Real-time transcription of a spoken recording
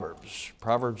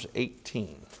Proverbs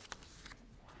 18.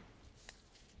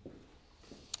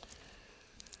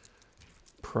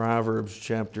 Proverbs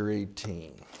chapter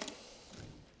 18.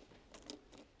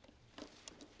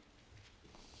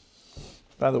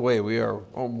 By the way, we are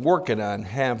working on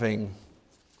having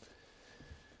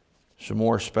some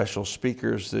more special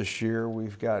speakers this year.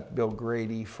 We've got Bill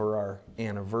Grady for our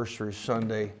anniversary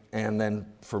Sunday, and then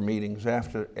for meetings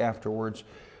afterwards.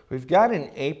 We've got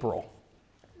in April,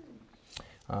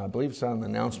 I believe it's on the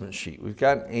announcement sheet, we've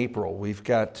got in April, we've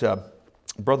got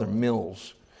Brother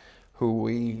Mills, who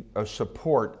we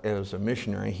support as a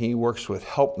missionary. He works with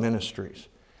Help Ministries.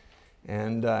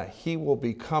 And he will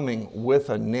be coming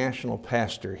with a national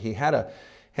pastor. He had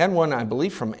one, I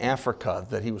believe, from Africa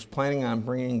that he was planning on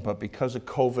bringing, but because of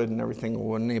COVID and everything, he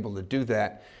wasn't able to do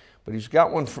that. But he's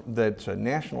got one that's a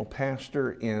national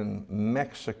pastor in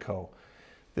Mexico.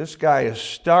 This guy has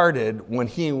started, when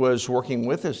he was working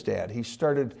with his dad, he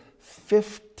started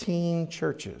 15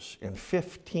 churches in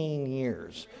 15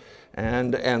 years.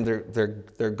 And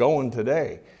they're going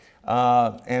today.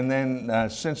 And then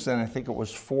since then, I think it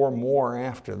was 4 more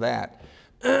after that.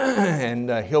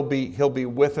 And he'll be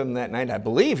with him that night. I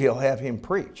believe he'll have him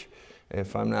preach,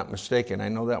 if I'm not mistaken. I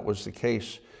know that was the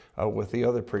case with the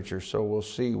other preachers, so we'll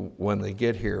see when they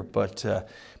get here. But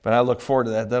I look forward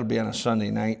to that. That'll be on a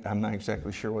Sunday night. I'm not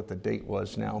exactly sure what the date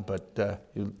was now, but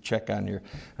you check on your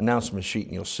announcement sheet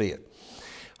and you'll see it.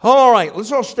 All right,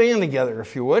 let's all stand together,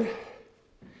 if you would.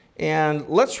 And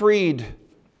let's read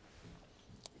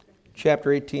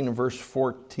chapter 18 and verse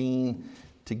 14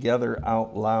 together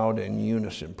out loud in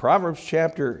unison. Proverbs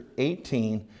chapter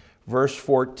 18, verse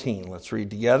 14. Let's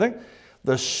read together.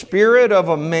 The spirit of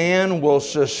a man will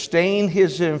sustain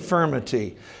his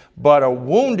infirmity, but a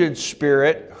wounded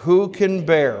spirit who can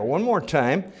bear? One more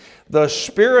time. The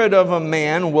spirit of a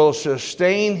man will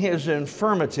sustain his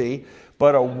infirmity,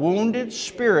 but a wounded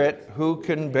spirit who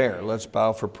can bear? Let's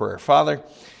bow for prayer. Father,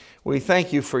 we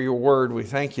thank you for your word. We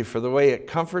thank you for the way it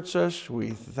comforts us.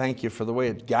 We thank you for the way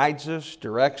it guides us,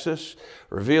 directs us,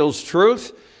 reveals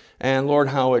truth. And Lord,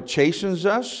 how it chastens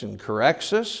us and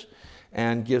corrects us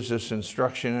and gives us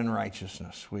instruction in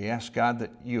righteousness. We ask, God, that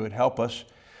you would help us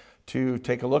to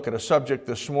take a look at a subject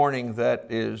this morning that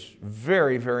is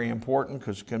very, very important,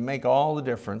 because it can make all the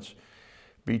difference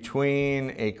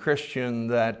between a Christian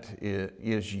that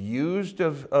is used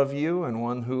of you and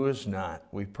one who is not.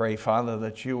 We pray, Father,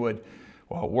 that you would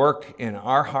work in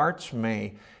our hearts.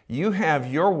 May you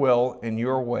have your will and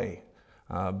your way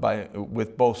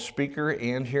with both speaker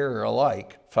and hearer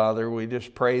alike. Father, we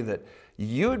just pray that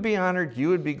you would be honored, you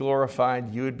would be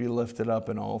glorified, you would be lifted up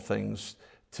in all things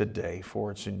today.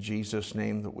 For it's in Jesus'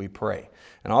 name that we pray.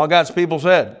 And all God's people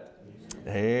said,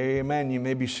 Amen. You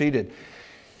may be seated.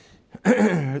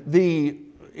 The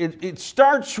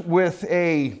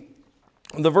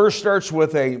verse starts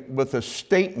with a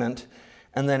statement,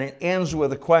 and then it ends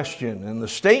with a question. And the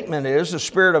statement is, the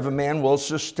spirit of a man will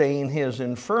sustain his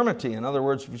infirmity. In other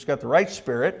words, if he's got the right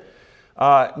spirit,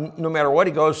 no matter what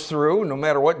he goes through, no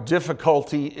matter what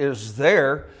difficulty is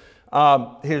there,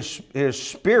 his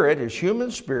spirit, his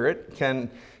human spirit, can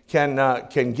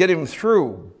get him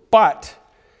through. But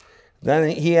then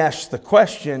he asks the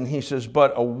question, he says,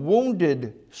 but a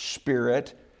wounded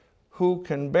spirit, who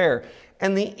can bear?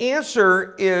 And the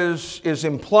answer is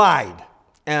implied.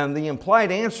 And the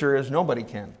implied answer is nobody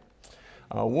can.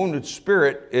 A wounded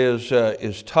spirit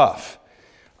is tough.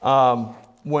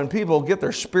 When people get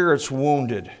their spirits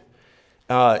wounded,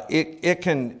 it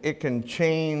can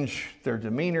change their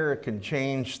demeanor, it can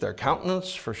change their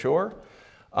countenance for sure.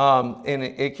 And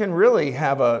it can really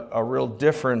have a real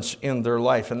difference in their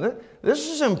life. And this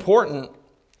is important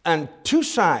on two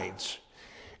sides.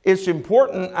 It's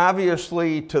important,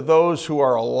 obviously, to those who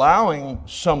are allowing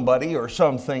somebody or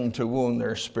something to wound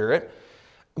their spirit.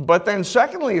 But then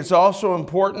secondly, it's also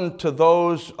important to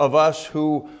those of us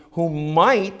who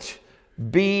might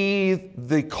be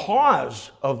the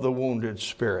cause of the wounded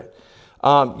spirit.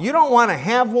 You don't want to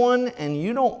have one, and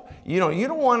you don't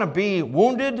want to be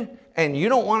wounded, and you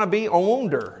don't want to be a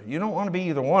wounder. You don't want to be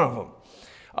either one of them.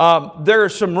 There are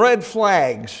some red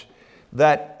flags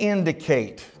that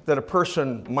indicate that a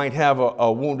person might have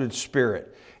a wounded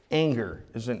spirit. Anger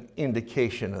is an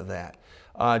indication of that.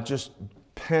 Just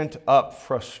pent up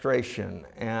frustration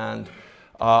and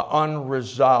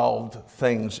unresolved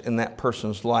things in that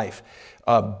person's life.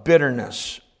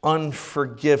 Bitterness,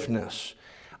 unforgiveness,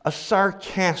 a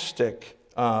sarcastic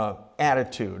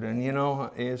attitude. And you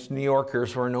know, as New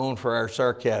Yorkers, we're known for our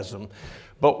sarcasm.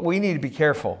 But we need to be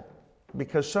careful.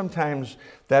 because sometimes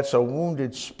that's a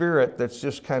wounded spirit that's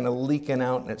just kind of leaking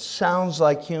out, and it sounds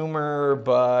like humor,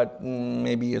 but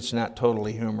maybe it's not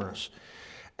totally humorous.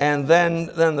 And then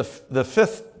the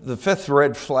fifth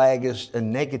red flag is a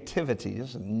negativity,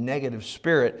 is a negative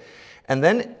spirit. And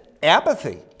then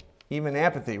apathy, even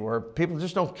apathy, where people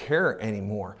just don't care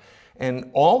anymore. And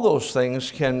all those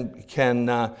things can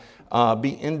be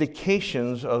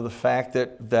indications of the fact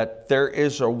that there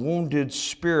is a wounded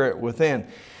spirit within.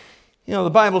 You know,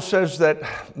 the Bible says that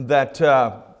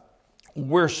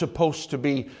we're supposed to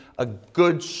be a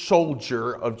good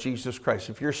soldier of Jesus Christ.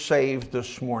 If you're saved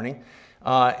this morning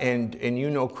and you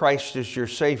know Christ is your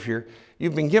Savior,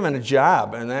 you've been given a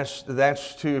job, and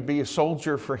that's to be a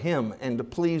soldier for Him and to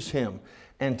please Him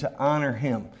and to honor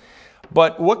Him.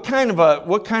 But what kind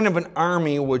of an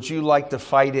army would you like to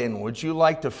fight in? Would you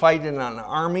like to fight in an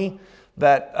army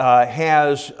that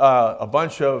has a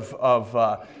bunch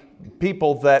of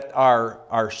people that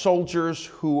are soldiers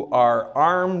who are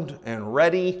armed and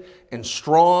ready and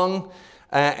strong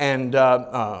and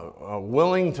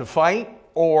willing to fight?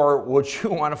 Or would you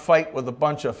want to fight with a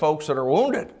bunch of folks that are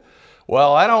wounded?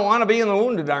 Well, I don't want to be in the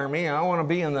wounded army. I want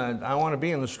to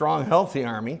be in the strong, healthy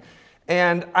army.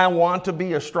 And I want to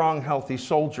be a strong, healthy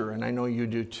soldier, and I know you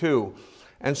do too.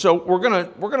 And so we're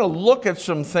gonna look at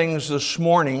some things this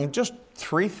morning, just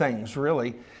 3 things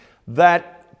really,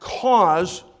 that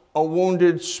cause a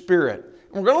wounded spirit.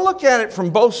 And we're going to look at it from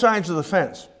both sides of the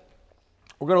fence.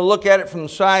 We're going to look at it from the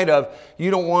side of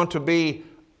you don't want to be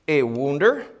a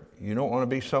wounder. You don't want to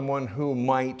be someone who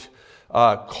might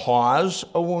cause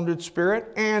a wounded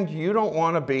spirit, and you don't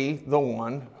want to be the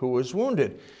one who is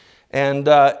wounded. And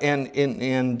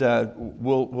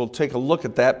we'll take a look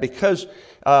at that, because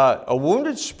a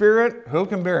wounded spirit, who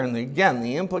can bear? And again,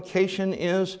 the implication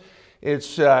is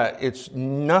it's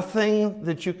nothing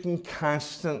that you can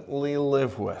constantly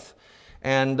live with,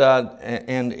 and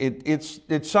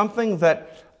it's something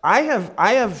that I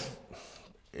have.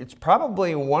 It's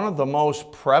probably one of the most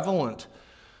prevalent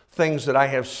things that I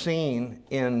have seen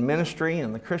in ministry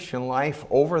and the Christian life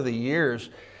over the years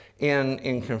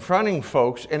in confronting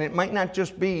folks. And it might not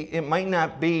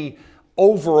be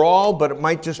overall, but it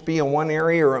might just be in one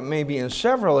area, or it may be in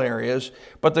several areas.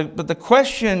 But the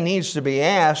question needs to be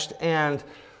asked, and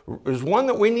is one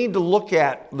that we need to look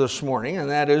at this morning, and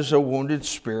that is a wounded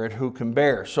spirit who can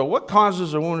bear. So what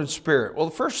causes a wounded spirit? Well,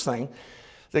 the first thing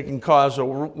that can cause a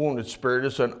wounded spirit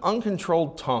is an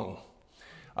uncontrolled tongue.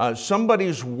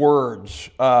 Somebody's words.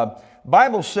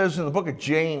 Bible says in the book of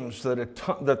James that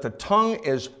the tongue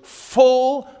is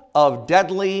full of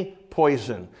deadly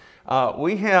poison.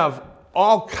 We have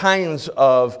all kinds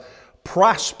of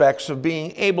prospects of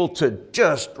being able to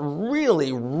just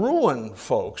really ruin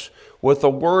folks with the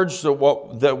words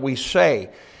that we say.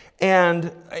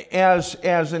 And as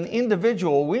an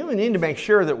individual, we need to make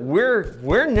sure that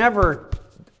we're never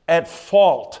at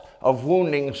fault of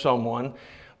wounding someone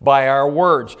by our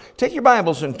words. Take your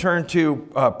Bibles and turn to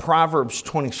Proverbs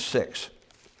 26.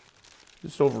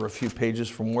 Just over a few pages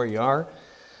from where you are.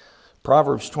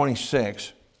 Proverbs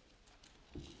 26.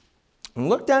 And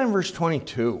look down in verse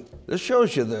 22. This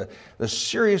shows you the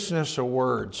seriousness of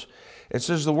words. It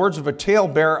says, the words of a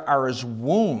talebearer are as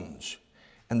wounds,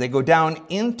 and they go down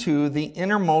into the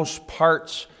innermost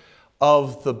parts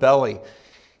of the belly.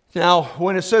 Now,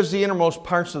 when it says the innermost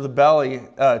parts of the belly,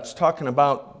 it's talking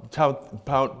about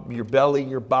your belly,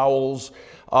 your bowels.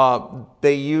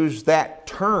 They use that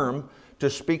term to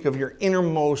speak of your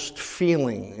innermost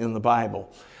feeling in the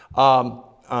Bible.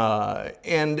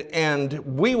 And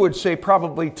we would say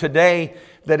probably today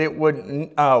that it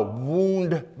would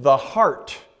wound the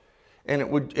heart, and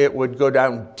it would go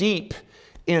down deep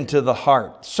into the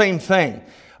heart. Same thing.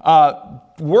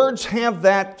 Words have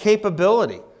that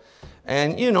capability.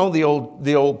 And you know the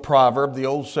old proverb, the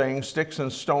old saying, sticks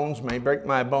and stones may break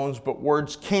my bones, but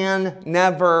words can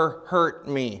never hurt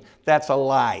me. That's a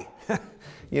lie.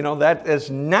 You know, that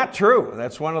is not true.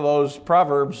 That's one of those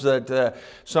proverbs that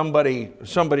somebody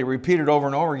repeated over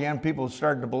and over again. People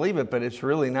started to believe it, but it's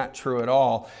really not true at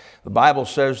all. The Bible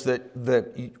says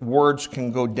that words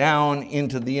can go down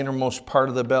into the innermost part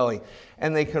of the belly,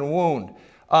 and they can wound.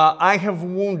 I have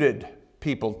wounded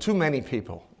people, too many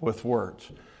people, with words.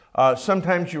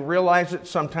 Sometimes you realize it,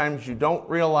 sometimes you don't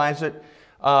realize it.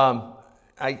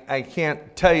 I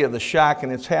can't tell you the shock,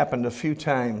 and it's happened a few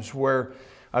times, where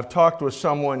I've talked with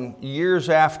someone years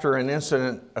after an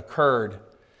incident occurred,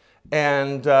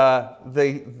 and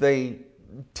they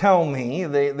tell me,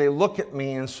 they look at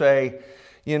me and say,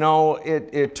 you know,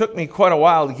 it took me quite a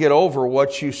while to get over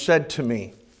what you said to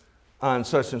me on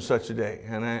such and such a day.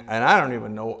 And I don't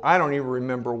even know, I don't even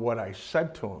remember what I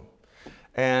said to him.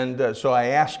 And so I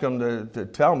asked him to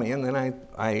tell me, and then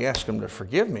I asked him to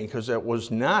forgive me because it was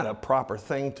not a proper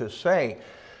thing to say.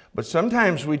 But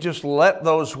sometimes we just let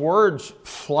those words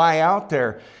fly out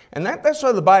there. And that's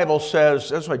why the Bible says,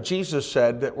 that's why Jesus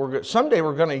said that someday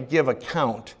we're going to give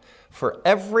account for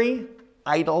every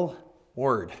idle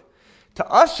word. To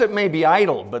us it may be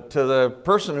idle, but to the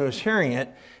person who's hearing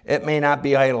it, it may not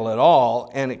be idle at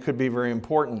all, and it could be very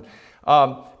important.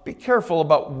 Be careful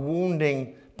about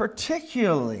wounding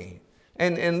particularly.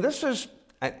 And this is,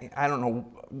 I don't know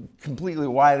completely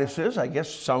why this is. I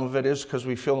guess some of it is because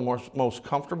we feel the most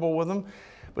comfortable with them.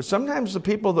 But sometimes the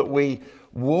people that we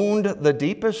wound the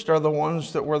deepest are the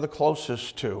ones that we're the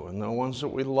closest to and the ones that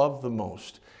we love the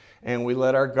most. And we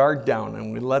let our guard down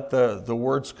and we let the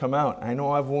words come out. I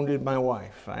know I've wounded my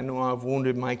wife. I know I've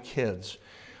wounded my kids.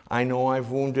 I know I've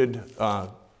wounded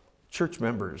church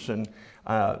members. And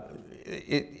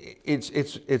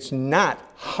it's not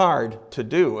hard to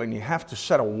do, and you have to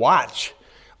set a watch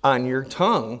on your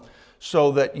tongue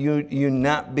so that you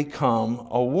not become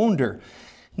a wounder.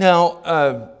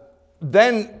 Now,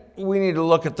 then we need to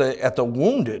look at the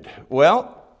wounded.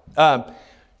 Well,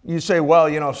 you say, well,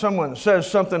 if someone says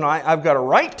something, I've got a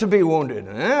right to be wounded.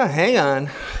 Hang on.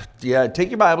 Yeah, take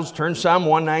your Bibles, turn Psalm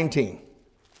 119.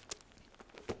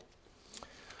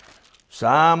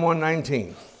 Psalm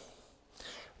 119.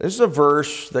 This is a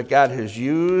verse that God has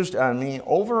used on me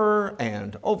over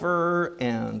and over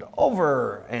and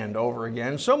over and over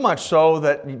again. So much so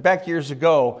that back years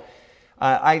ago,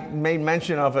 I made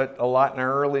mention of it a lot in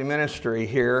our early ministry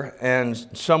here, and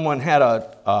someone had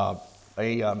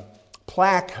a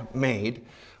plaque made,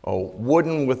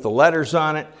 wooden with the letters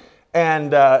on it,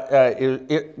 and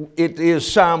it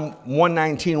is Psalm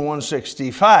 119,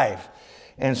 165.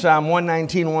 And Psalm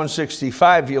 119,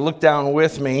 165, if you look down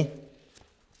with me,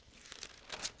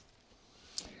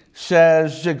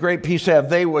 says, great peace have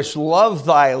they which love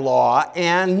thy law,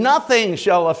 and nothing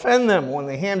shall offend them. When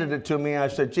they handed it to me, I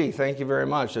said, gee, thank you very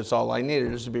much. That's all I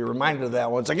needed, is to be reminded of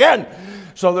that once again,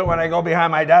 so that when I go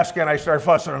behind my desk and I start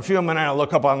fussing and fuming and I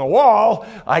look up on the wall,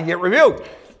 I get rebuked.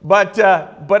 But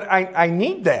I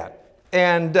need that.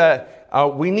 And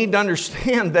we need to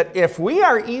understand that if we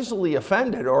are easily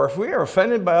offended, or if we are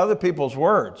offended by other people's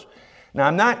words, now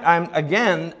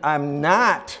I'm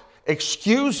not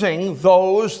excusing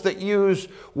those that use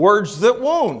words that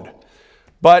wound.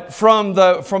 But from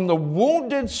the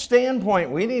wounded standpoint,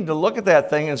 we need to look at that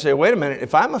thing and say, wait a minute,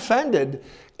 if I'm offended,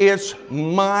 it's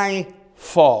my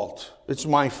fault. It's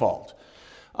my fault.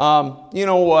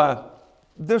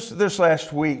 This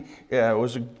last week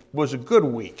was a good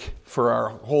week for our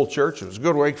whole church. It was a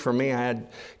good week for me. I had a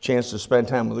chance to spend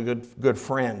time with a good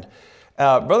friend.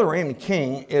 Brother Raymond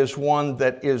King is one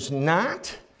that is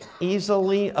not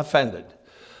easily offended.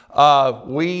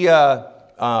 We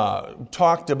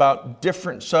talked about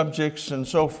different subjects and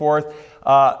so forth.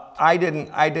 I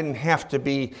didn't have to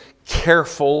be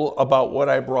careful about what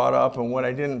I brought up and what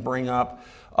I didn't bring up.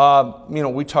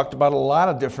 We talked about a lot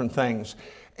of different things.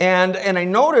 And I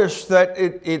noticed that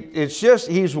it's just,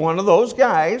 he's one of those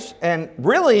guys, and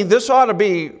really this ought to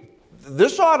be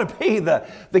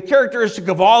the characteristic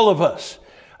of all of us.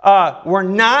 We're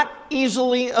not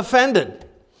easily offended.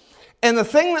 And the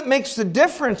thing that makes the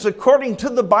difference, according to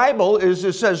the Bible, is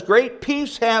it says, great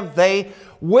peace have they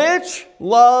which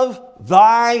love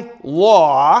thy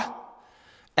law,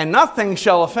 and nothing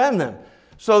shall offend them.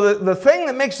 So the thing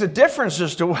that makes the difference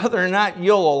as to whether or not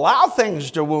you'll allow things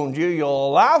to wound you, you'll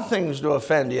allow things to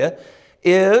offend you,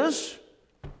 is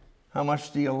how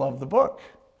much do you love the book?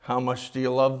 How much do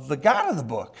you love the God of the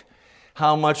book?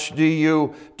 How much do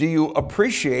you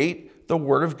appreciate the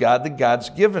Word of God that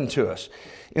God's given to us?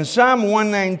 In Psalm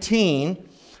 119,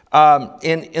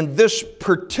 in this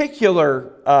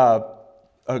particular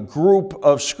group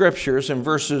of scriptures, in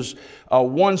verses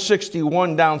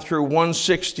 161 down through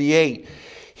 168,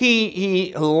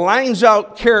 he lines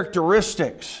out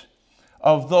characteristics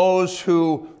of those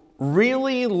who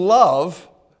really love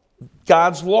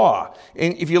God's law.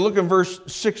 And if you look in verse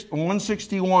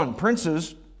 161,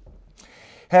 princes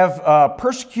have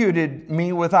persecuted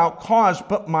me without cause,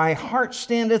 but my heart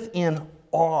standeth in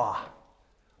awe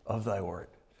of thy word.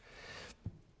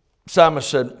 Psalmist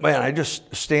said, man, I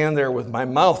just stand there with my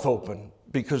mouth open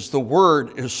because the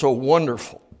word is so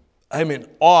wonderful. I'm in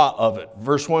awe of it.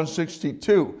 Verse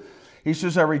 162, he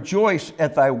says, I rejoice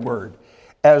at thy word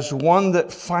as one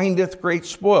that findeth great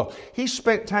spoil. He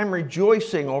spent time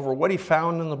rejoicing over what he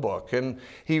found in the book, and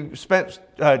he spent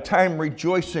time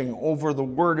rejoicing over the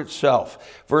word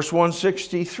itself. Verse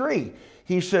 163,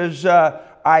 he says,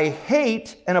 I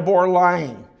hate and abhor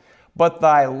lying, but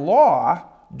thy law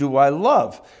do I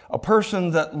love. A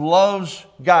person that loves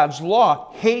God's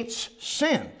law hates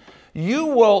sin. You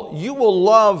will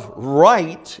love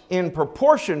right in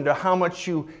proportion to how much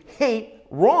you hate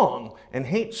wrong and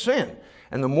hate sin.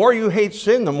 And the more you hate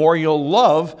sin, the more you'll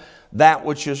love that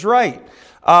which is right.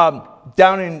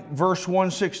 Down in verse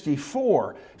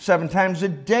 164, 7 times a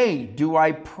day do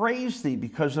I praise thee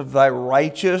because of thy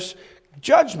righteous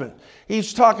judgment.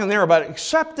 He's talking there about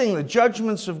accepting the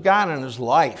judgments of God in his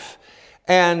life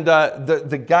and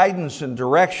the guidance and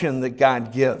direction that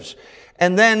God gives.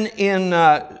 And then in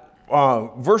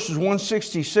verses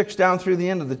 166 down through the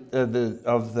end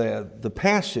of the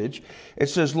passage, it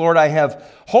says, Lord, I have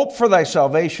hoped for thy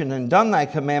salvation and done thy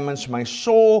commandments. My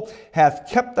soul hath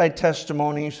kept thy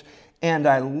testimonies, and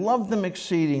I love them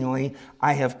exceedingly.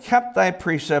 I have kept thy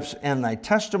precepts, and thy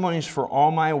testimonies for all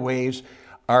my ways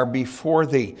are before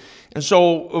thee. And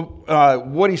so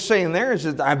what he's saying there is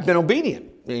that I've been obedient.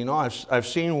 You know, I've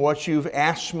seen what you've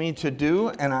asked me to do,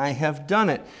 and I have done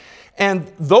it.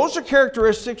 And those are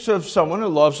characteristics of someone who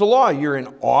loves the law. You're in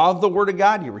awe of the Word of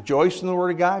God. You rejoice in the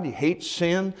Word of God. You hate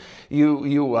sin.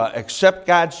 You accept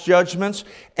God's judgments,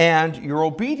 and you're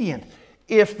obedient.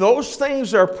 If those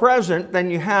things are present, then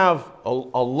you have a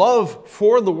love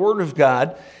for the Word of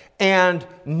God, and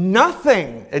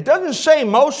nothing, it doesn't say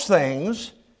most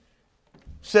things, it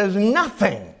says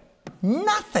nothing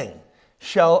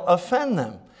shall offend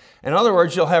them. In other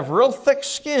words, you'll have real thick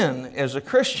skin as a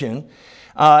Christian,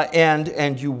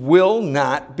 and you will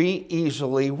not be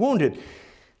easily wounded.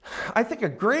 I think a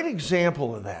great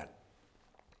example of that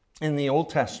in the Old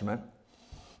Testament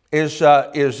is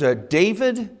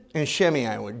David and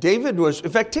Shimei. David was, in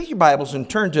fact, take your Bibles and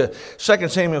turn to 2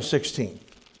 Samuel 16.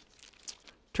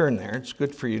 Turn there. It's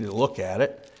good for you to look at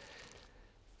it.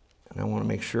 And I want to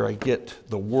make sure I get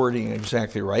the wording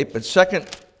exactly right. But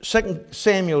 2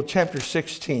 Samuel chapter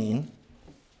 16,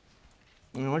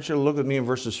 and I want you to look at me in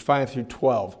verses 5 through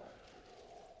 12.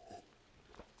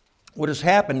 What has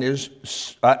happened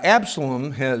is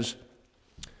Absalom has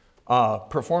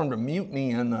performed a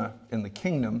mutiny in the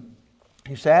kingdom.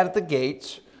 He sat at the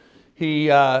gates. He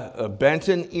bent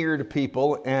an ear to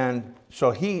people, and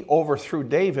so he overthrew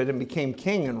David and became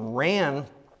king and ran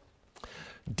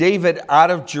David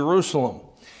out of Jerusalem.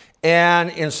 And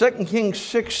in 2 Kings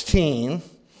 16,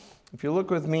 if you look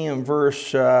with me in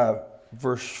verse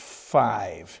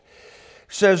 5, it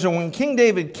says, And when King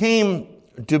David came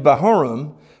to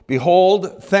Bahurim,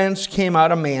 behold, thence came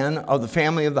out a man of the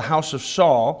family of the house of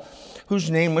Saul, whose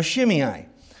name was Shimei,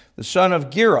 the son of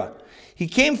Gera. He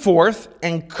came forth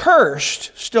and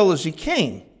cursed still as he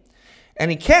came. And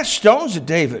he cast stones at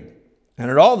David and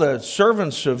at all the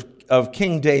servants of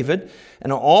King David,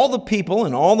 and all the people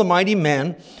and all the mighty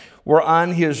men were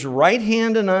on his right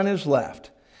hand and on his left.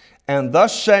 And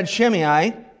thus said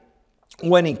Shimei,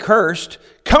 when he cursed,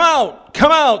 come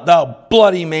out, thou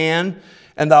bloody man,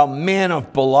 and thou man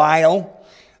of Belial.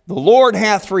 The Lord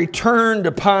hath returned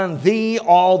upon thee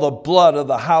all the blood of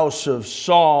the house of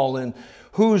Saul, in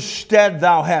whose stead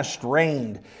thou hast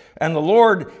reigned. And the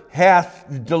Lord hath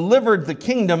delivered the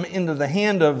kingdom into the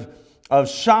hand of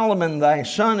Solomon thy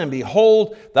son, and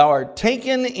behold, thou art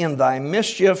taken in thy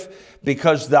mischief,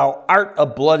 because thou art a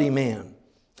bloody man.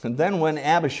 And then when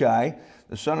Abishai,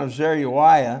 the son of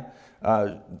Zeruiah,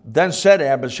 then said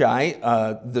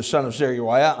Abishai, the son of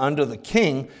Zeruiah, unto the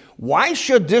king, why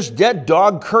should this dead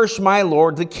dog curse my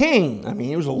lord the king? I mean,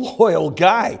 he was a loyal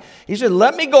guy. He said,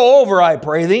 let me go over, I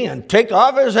pray thee, and take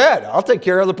off his head. I'll take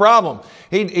care of the problem.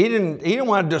 He didn't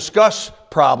want to discuss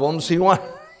problems. He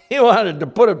wanted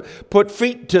to put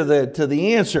feet to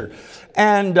the answer.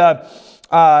 And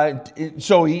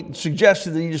so he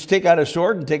suggested that he just take out his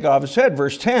sword and take off his head.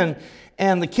 Verse 10,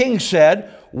 and the king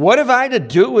said, what have I to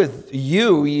do with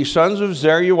you, ye sons of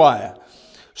Zeruiah?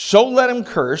 So let him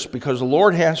curse, because the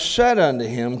Lord hath said unto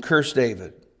him, curse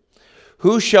David.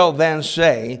 Who shall then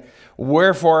say,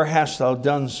 wherefore hast thou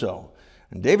done so?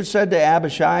 And David said to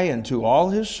Abishai and to all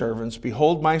his servants,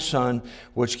 behold, my son,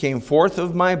 which came forth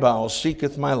of my bowels,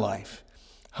 seeketh my life.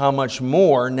 How much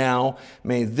more now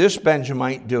may this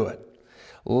Benjamite do it?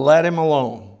 Let him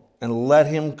alone, and let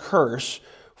him curse,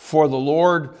 for the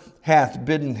Lord hath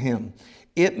bidden him.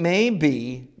 It may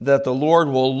be that the Lord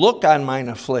will look on mine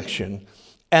affliction,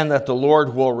 and that the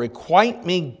Lord will requite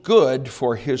me good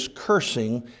for his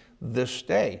cursing this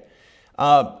day.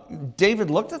 David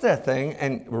looked at that thing,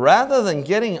 and rather than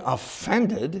getting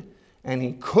offended, and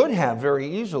he could have very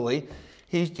easily,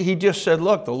 he just said,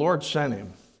 look, the Lord sent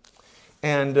him.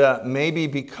 And maybe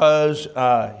because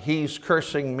he's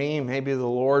cursing me, maybe the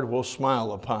Lord will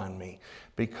smile upon me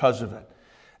because of it.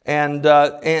 And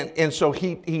so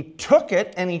he took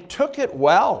it, and he took it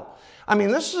well. I mean,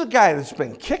 this is a guy that's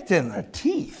been kicked in the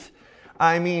teeth.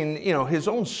 I mean, his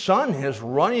own son has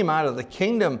run him out of the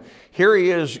kingdom. Here he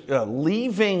is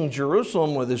leaving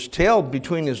Jerusalem with his tail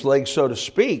between his legs, so to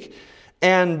speak.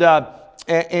 And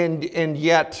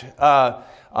yet,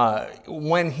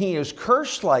 when he is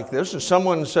cursed like this, if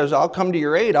someone says, I'll come to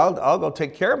your aid, I'll go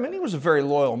take care of him, and he was a very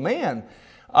loyal man,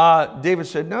 David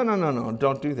said, no,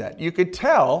 don't do that. You could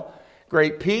tell,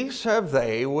 great peace have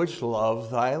they which love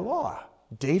thy law.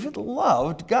 David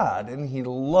loved God, and he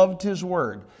loved his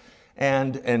word,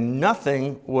 and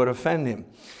nothing would offend him.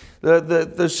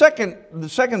 The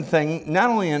second thing, not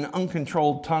only an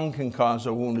uncontrolled tongue can cause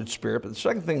a wounded spirit, but the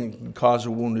second thing that can cause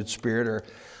a wounded spirit are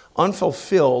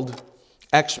unfulfilled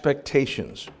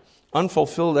expectations.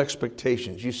 Unfulfilled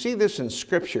expectations. You see this in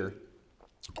Scripture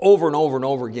over and over and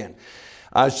over again.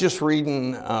 I was just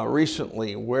reading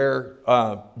recently where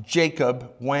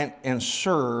Jacob went and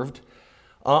served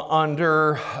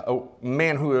under a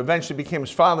man who eventually became his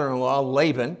father-in-law,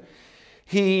 Laban.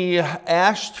 He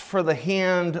asked for the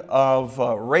hand of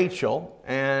Rachel,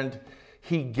 and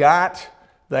he got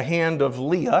the hand of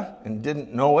Leah and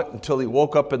didn't know it until he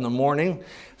woke up in the morning.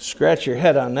 Scratch your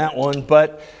head on that one.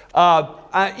 But,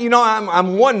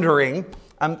 I'm wondering,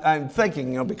 I'm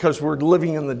thinking, because we're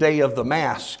living in the day of the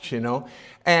masks,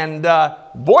 And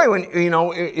boy, when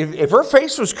if her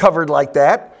face was covered like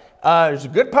that, there's a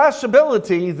good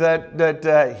possibility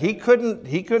that he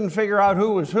couldn't figure out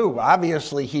who was who.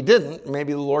 Obviously, he didn't.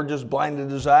 Maybe the Lord just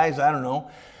blinded his eyes. I don't know.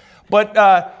 But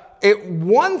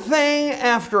one thing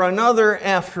after another,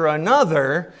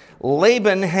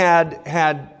 Laban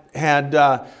had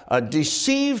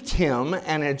deceived him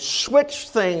and had switched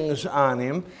things on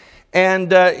him,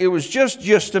 and it was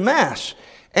just a mess.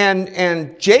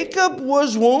 And Jacob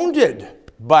was wounded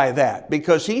by that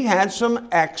because he had some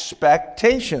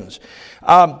expectations.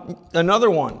 Another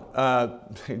one,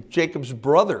 Jacob's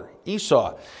brother,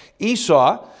 Esau.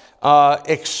 Esau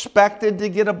expected to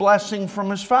get a blessing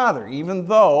from his father, even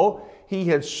though he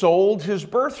had sold his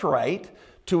birthright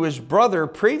to his brother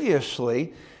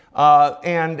previously,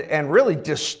 and really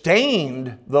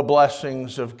disdained the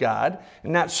blessings of God.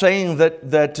 I'm not saying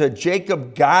that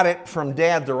Jacob got it from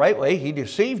dad the right way. He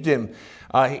deceived him,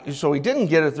 so he didn't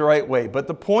get it the right way. But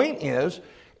the point is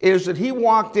that he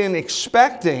walked in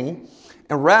expecting,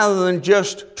 and rather than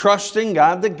just trusting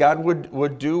God, that God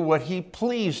would do what he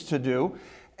pleased to do,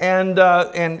 and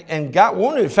got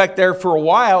wounded. In fact, there for a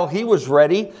while, he was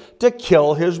ready to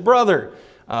kill his brother.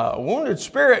 A wounded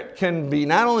spirit can be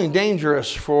not only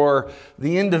dangerous for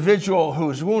the individual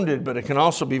who's wounded, but it can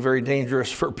also be very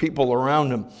dangerous for people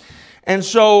around him. And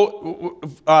so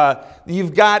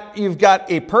you've got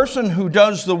a person who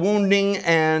does the wounding,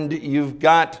 and you've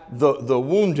got the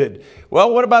wounded.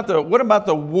 Well, what about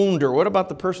the wounder? What about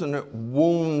the person that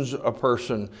wounds a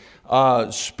person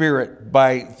spirit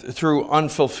through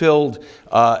unfulfilled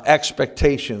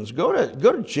expectations? Go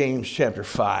to James chapter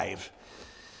 5.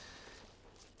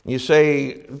 You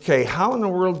say, okay, how in the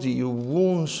world do you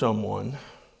wound someone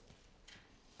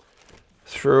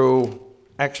through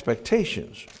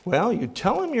expectations? Well, you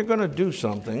tell them you're going to do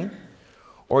something,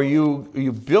 or you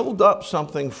build up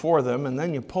something for them, and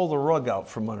then you pull the rug out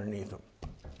from underneath them.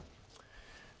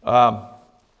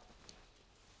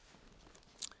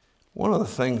 One of the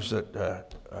things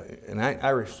that, and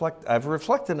I've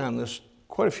reflected on this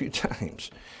quite a few times,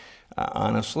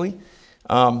 honestly.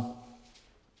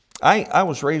 I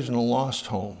was raised in a lost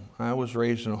home. I was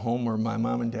raised in a home where my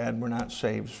mom and dad were not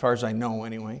saved, as far as I know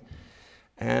anyway.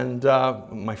 And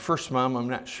my first mom, I'm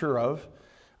not sure of.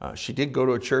 She did go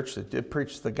to a church that did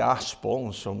preach the gospel,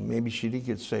 and so maybe she did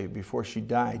get saved before she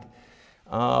died.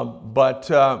 But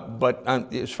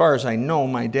as far as I know,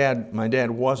 my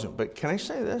dad wasn't. But can I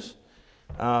say this?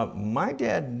 My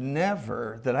dad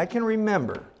never, that I can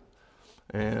remember,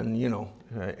 and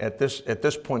at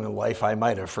this point in life, I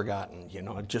might have forgotten,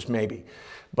 just maybe.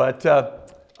 But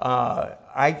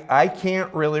I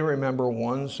can't really remember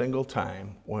one single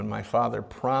time when my father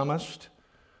promised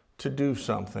to do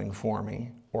something for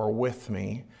me or with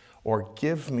me or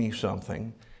give me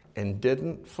something and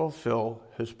didn't fulfill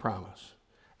his promise.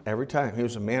 Every time. He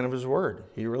was a man of his word.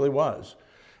 He really was.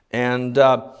 And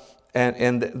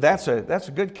that's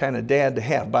a good kind of dad to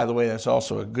have. By the way, that's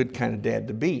also a good kind of dad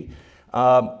to be.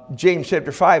 James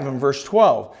chapter 5 and verse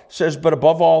 12 says, "But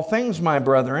above all things, my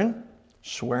brethren,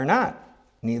 swear not,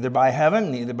 neither by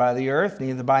heaven, neither by the earth,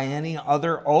 neither by any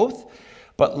other oath,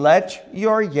 but let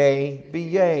your yea be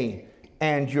yea,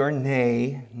 and your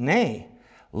nay, nay,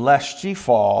 lest ye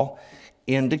fall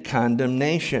into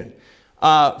condemnation."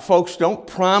 Folks, don't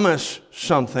promise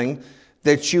something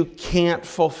that you can't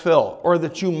fulfill or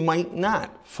that you might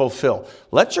not fulfill.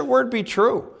 Let your word be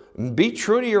true. Be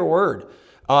true to your word.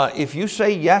 If you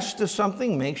say yes to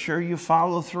something, make sure you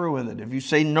follow through with it. If you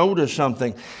say no to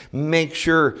something, make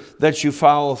sure that you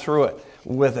follow through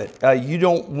with it. You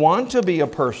don't want to be a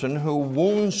person who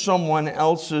wounds someone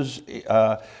else's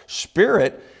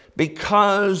spirit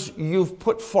because you've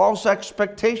put false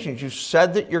expectations. You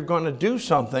said that you're going to do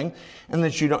something and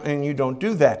that you don't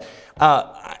do that.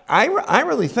 I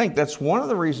really think that's one of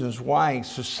the reasons why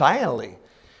societally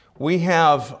we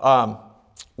have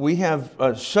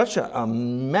such a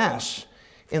mess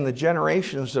in the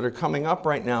generations that are coming up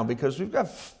right now, because we've got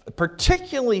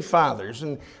particularly fathers,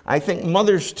 and I think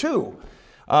mothers too,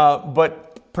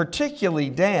 but particularly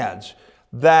dads,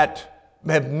 that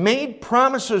have made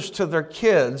promises to their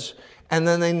kids and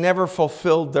then they never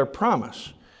fulfilled their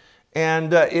promise.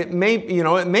 And it may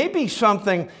be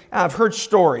something. I've heard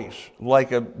stories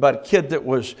like about a kid that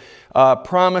was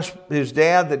promised his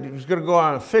dad that he was going to go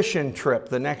on a fishing trip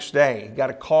the next day. He got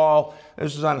a call.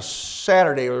 This was on a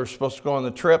Saturday. We were supposed to go on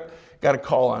the trip. Got a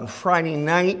call on Friday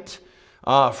night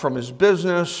from his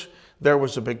business. There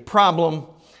was a big problem.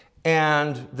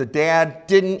 And the dad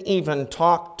didn't even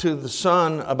talk to the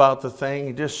son about the thing.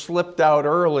 He just slipped out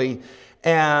early.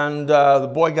 And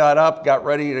the boy got up, got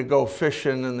ready to go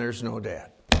fishing, and there's no dad.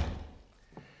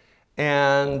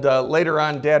 And later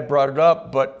on, Dad brought it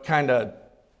up, but kind of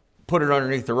put it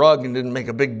underneath the rug and didn't make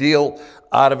a big deal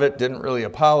out of it, didn't really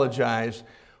apologize.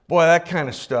 Boy, that kind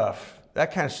of stuff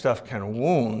kind of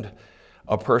wound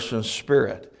a person's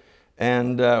spirit.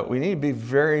 And we need to be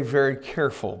very, very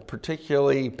careful,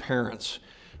 particularly parents.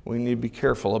 We need to be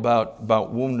careful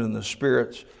about wounding the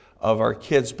spirits of our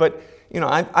kids. But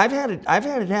I've had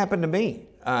it happen to me.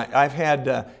 I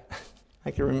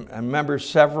can remember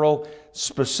several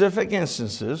specific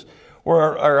instances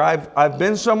where I've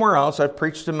been somewhere else. I've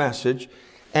preached a message,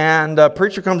 and a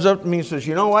preacher comes up to me and says,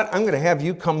 "You know what? I'm going to have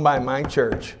you come by my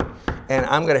church, and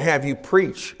I'm going to have you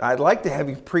preach. I'd like to have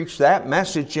you preach that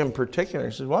message in particular."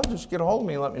 He says, "Well, just get a hold of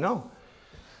me and let me know."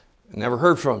 I never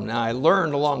heard from him. Now, I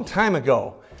learned a long time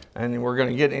ago, and we're going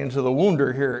to get into the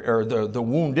wounder here, or the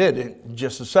wounded, in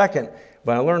just a second.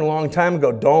 But I learned a long time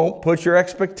ago, don't put your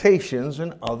expectations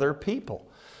in other people.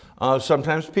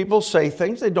 Sometimes people say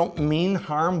things, they don't mean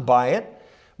harm by it,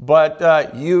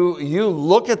 but you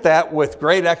look at that with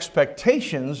great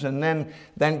expectations, and then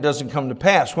it doesn't come to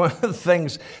pass. One of the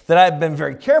things that I've been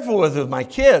very careful with my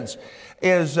kids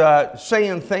is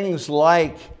saying things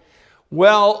like,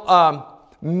 well,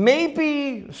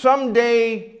 maybe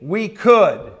someday we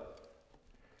could.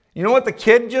 You know what the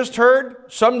kid just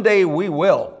heard? Someday we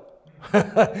will.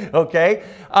 Okay?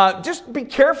 Just be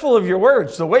careful of your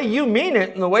words. The way you mean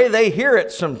it and the way they hear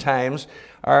it sometimes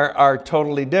are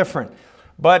totally different.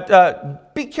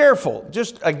 But be careful.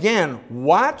 Just, again,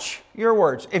 watch your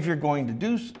words. If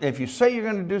you say you're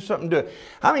going to do something, do it.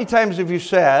 How many times have you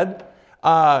said,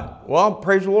 well,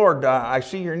 praise the Lord, I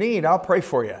see your need, I'll pray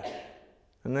for you.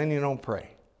 And then you don't pray.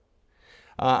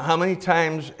 How many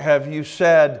times have you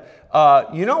said,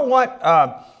 you know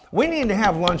what, we need to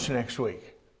have lunch next week.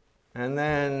 And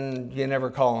then you never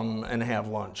call them and have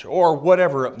lunch, or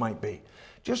whatever it might be.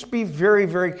 Just be very,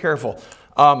 very careful.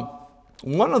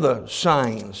 One of the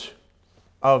signs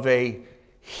of a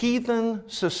heathen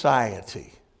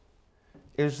society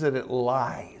is that it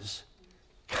lies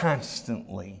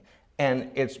constantly, and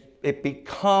it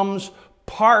becomes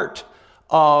part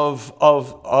of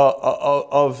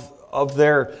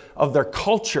their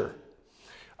culture.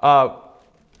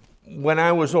 When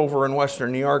I was over in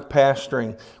Western New York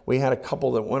pastoring, we had a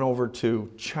couple that went over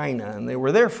to China, and they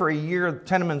were there for a year. The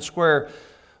Tiananmen Square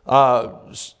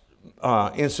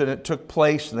incident took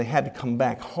place, and they had to come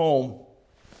back home.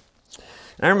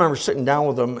 And I remember sitting down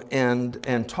with them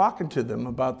and talking to them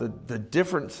about the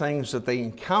different things that they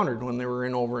encountered when they were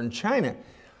over in China.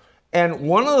 And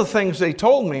one of the things they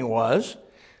told me was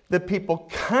that people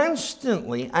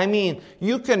constantly,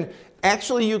 you can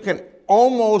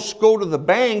almost go to the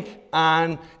bank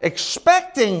on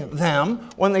expecting them,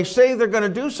 when they say they're going to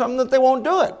do something, that they won't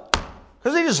do it.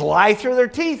 Because they just lie through their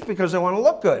teeth because they want to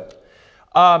look good.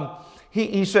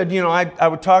 He said, I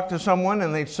would talk to someone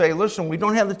and they'd say, listen, we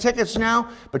don't have the tickets now,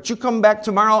 but you come back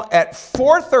tomorrow at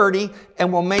 4:30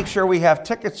 and we'll make sure we have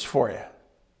tickets for you.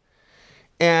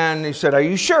 And he said, are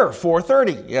you sure?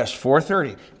 4:30? Yes,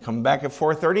 4:30. Come back at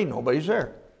 4:30, nobody's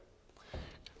there.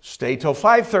 Stay till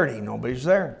 5:30, nobody's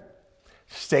there.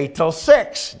 Stay till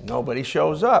 6, nobody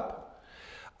shows up.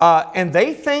 And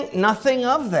they think nothing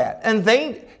of that. And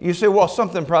you say, well,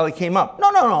 something probably came up.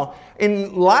 No. In a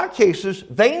lot of cases,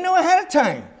 they knew ahead of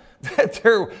time that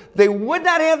they would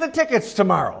not have the tickets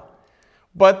tomorrow.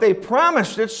 but they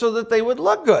promised it so that they would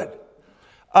look good.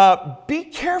 Be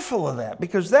careful of that,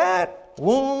 because that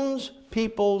wounds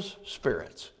people's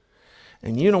spirits.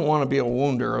 And you don't want to be a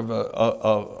wounder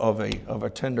of a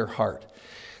tender heart.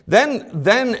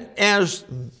 Then as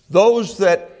those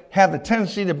that have a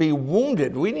tendency to be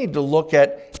wounded, we need to look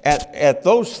at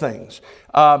those things.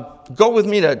 Go with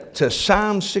me to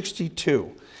Psalm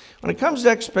 62. When it comes to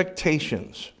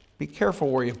expectations, be careful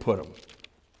where you put them.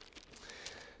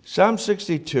 Psalm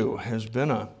 62 has been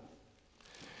Psalm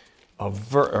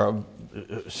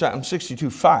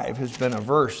 62:5 has been a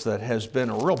verse that has been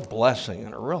a real blessing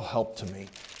and a real help to me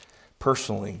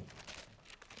personally.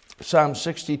 Psalm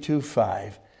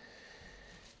 62:5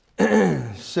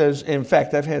 says, in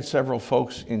fact, I've had several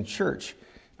folks in church,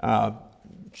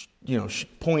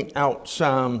 point out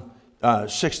Psalm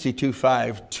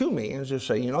 62:5 to me and just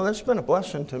say, that's been a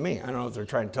blessing to me. I don't know if they're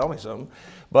trying to tell me something,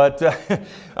 but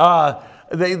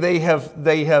they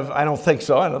have. I don't think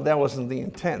so. That wasn't the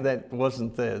intent. That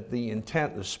wasn't the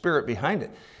intent, the spirit behind it.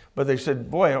 But they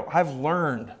said, boy, I've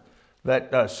learned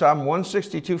that Psalm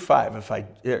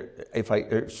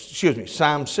 162:5.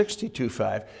 Psalm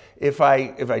 62:5. If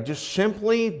I just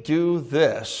simply do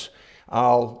this,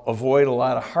 I'll avoid a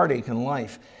lot of heartache in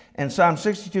life. And Psalm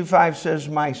 62:5 says,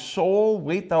 "My soul,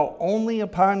 wait thou only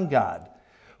upon God,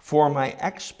 for my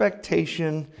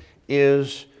expectation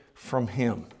is from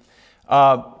Him."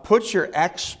 Put your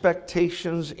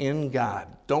expectations in God.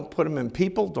 Don't put them in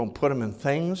people. Don't put them in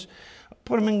things.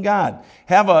 Put them in God.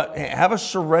 Have a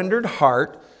surrendered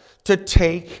heart to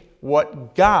take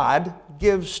what God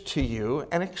gives to you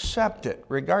and accept it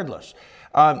regardless.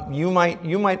 You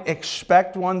might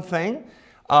expect one thing,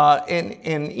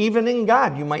 and even in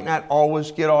God, you might not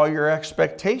always get all your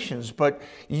expectations, but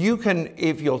you can,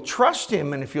 if you'll trust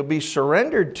Him and if you'll be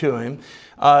surrendered to Him,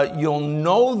 you'll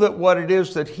know that what it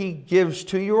is that He gives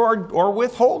to you or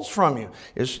withholds from you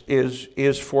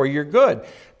is for your good.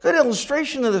 Good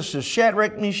illustration of this is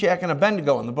Shadrach, Meshach, and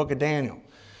Abednego in the book of Daniel.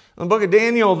 In the book of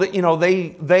Daniel, they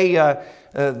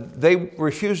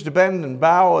refused to bend and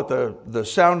bow at the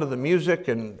sound of the music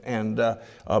and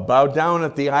bow down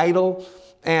at the idol.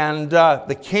 And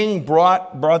the king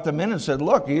brought them in and said,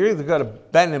 look, you're either going to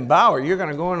bend and bow or you're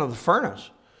going to go into the furnace.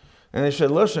 And they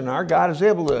said, listen, our God is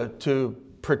able to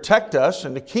protect us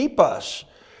and to keep us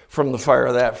from the fire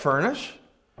of that furnace.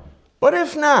 But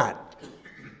if not,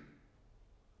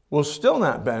 we'll still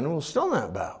not bend, we'll still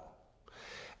not bow.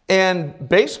 And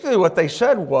basically what they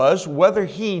said was, whether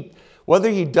he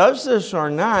does this or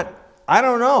not, I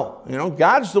don't know.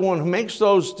 God's the one who makes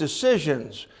those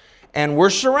decisions. And we're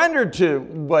surrendered to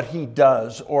what He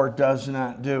does or does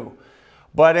not do.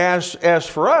 But as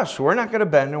for us, we're not going to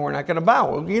bend and we're not going to bow.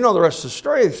 Well, the rest of the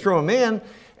story. They threw Him in,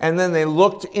 and then they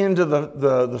looked into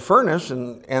the furnace,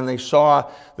 and they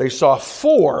saw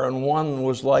four, and one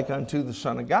was like unto the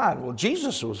Son of God. Well,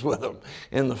 Jesus was with them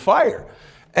in the fire.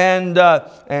 And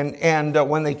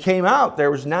when they came out,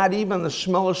 there was not even the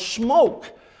smell of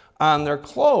smoke on their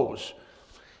clothes.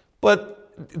 But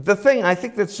the thing I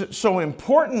think that's so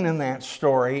important in that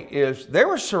story is they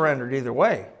were surrendered either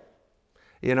way.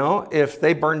 If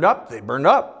they burned up, they burned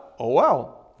up. Oh,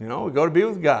 well, we go to be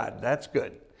with God. That's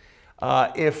good.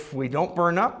 If we don't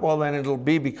burn up, well, then it'll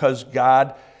be because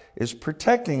God is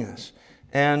protecting us.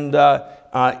 And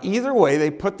either way,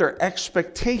 they put their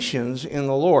expectations in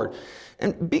the Lord.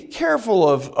 And be careful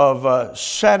of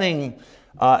setting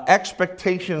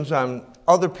expectations on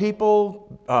other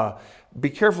people. Be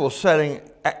careful of setting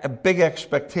big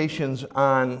expectations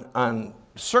on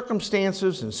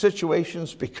circumstances and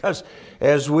situations, because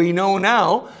as we know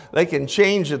now, they can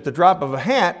change at the drop of a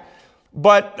hat.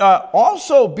 But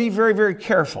also be very, very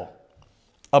careful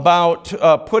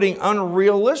about putting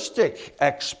unrealistic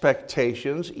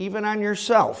expectations even on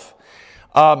yourself.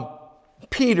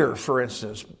 Peter, for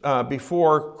instance,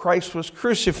 before Christ was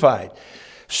crucified,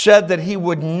 said that he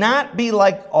would not be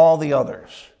like all the others,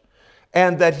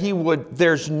 and that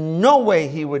there's no way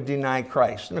he would deny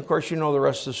Christ. And of course, you know the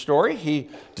rest of the story. He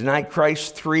denied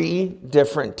Christ 3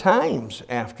 different times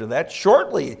after that,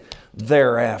 shortly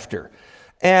thereafter.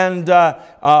 And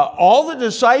all the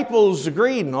disciples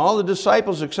agreed, and all the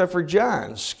disciples except for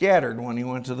John scattered when he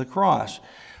went to the cross.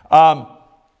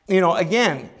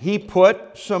 Again, he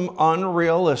put some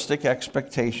unrealistic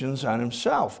expectations on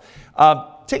himself.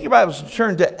 Take your Bibles and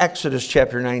turn to Exodus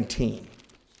chapter 19.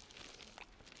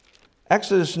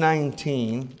 Exodus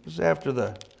 19 is after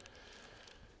the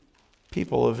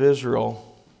people of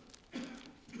Israel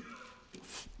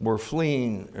were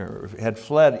fleeing, or had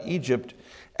fled Egypt.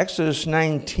 Exodus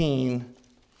 19,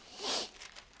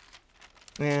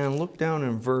 and look down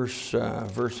in verse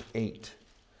 8.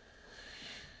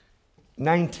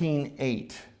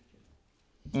 19:8.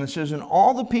 And it says, and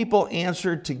all the people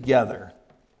answered together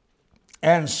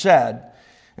and said,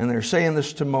 and they're saying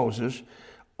this to Moses,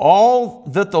 all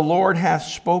that the Lord hath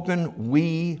spoken,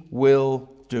 we will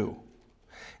do.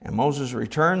 And Moses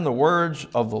returned the words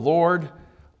of the Lord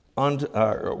turned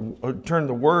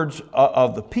the words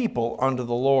of the people unto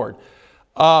the Lord.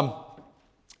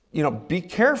 Be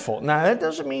careful. Now, that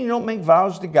doesn't mean you don't make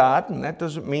vows to God, and that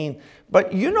doesn't mean,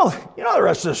 but you know the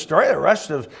rest of the story, the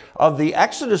rest of the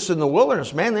Exodus in the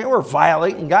wilderness, man, they were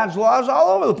violating God's laws all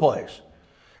over the place.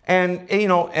 And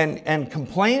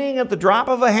complaining at the drop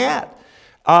of a hat.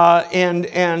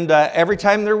 Every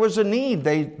time there was a need,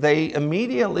 they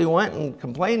immediately went and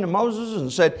complained to Moses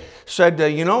and said,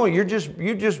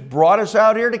 you just brought us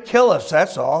out here to kill us.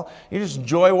 That's all. You just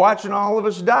enjoy watching all of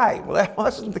us die. Well, that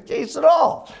wasn't the case at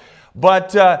all.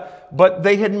 But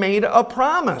they had made a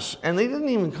promise, and they didn't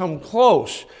even come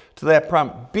close to that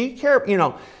promise. Be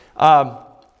careful.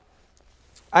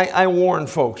 I warn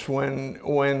folks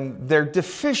when they're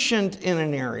deficient in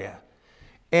an area.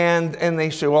 And they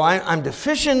say, well, I'm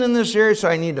deficient in this area, so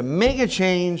I need to make a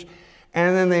change.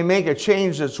 And then they make a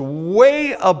change that's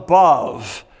way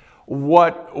above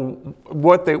where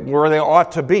they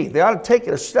ought to be. They ought to take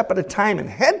it a step at a time and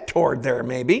head toward there,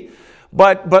 maybe.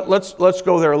 But let's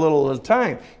go there a little at a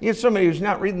time. You get somebody who's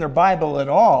not reading their Bible at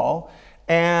all,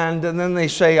 and then they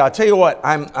say, I'll tell you what,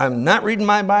 I'm not reading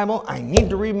my Bible. I need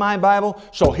to read my Bible,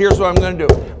 so here's what I'm going to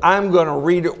do. I'm going to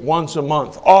read it once a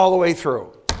month, all the way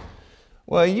through.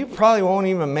 Well, you probably won't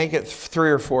even make it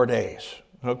 3 or 4 days,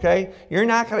 okay? You're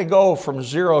not going to go from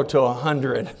 0 to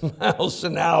 100 miles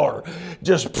an hour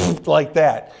just like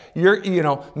that.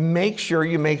 Make sure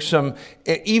you make some,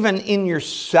 even in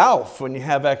yourself when you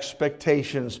have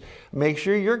expectations, make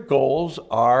sure your goals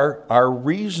are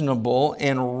reasonable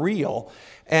and real.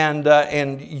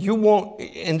 And you won't,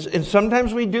 and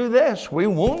sometimes we do this. We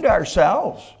wound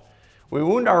ourselves. We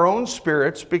wound our own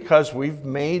spirits because we've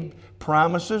made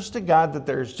promises to God that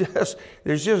there's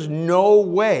just no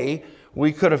way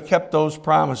we could have kept those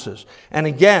promises. And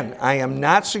again, I am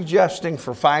not suggesting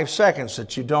for 5 seconds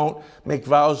that you don't make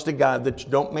vows to God, that you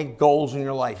don't make goals in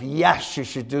your life. Yes, you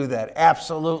should do that,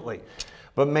 absolutely.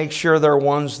 But make sure they're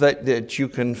ones that you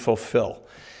can fulfill.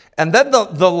 And then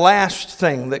the last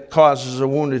thing that causes a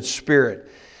wounded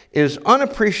spirit is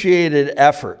unappreciated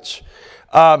efforts.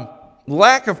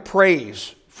 Lack of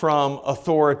praise from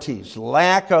authorities,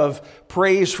 lack of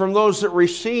praise from those that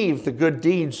receive the good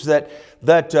deeds and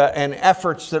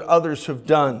efforts that others have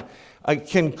done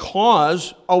can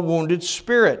cause a wounded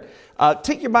spirit.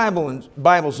 Take your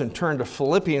Bibles and turn to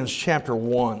Philippians chapter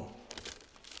 1.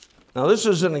 Now, this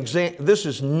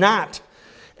is not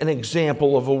an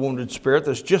example of a wounded spirit.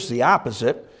 That's just the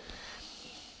opposite.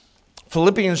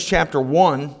 Philippians chapter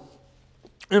 1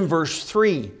 and verse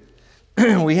 3.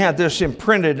 We had this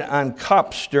imprinted on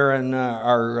cups during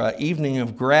our evening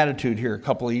of gratitude here a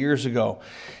couple of years ago.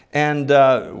 And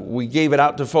we gave it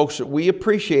out to folks that we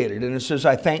appreciated. And it says,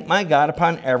 I thank my God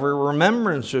upon every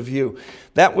remembrance of you.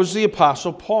 That was the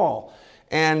Apostle Paul.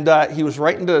 And he was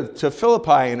writing to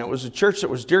Philippi, and it was a church that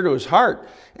was dear to his heart.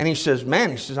 And he says,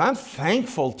 I'm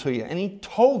thankful to you. And he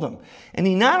told them. And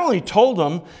he not only told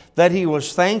them that he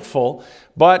was thankful,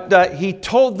 but he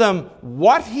told them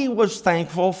what he was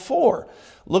thankful for.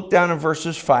 Look down in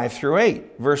verses 5 through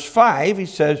 8. Verse 5, he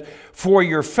says, for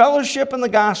your fellowship in the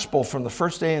gospel from the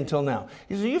first day until now.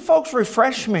 He says, you folks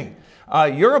refresh me.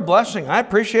 You're a blessing. I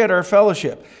appreciate our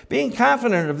fellowship. Being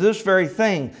confident of this very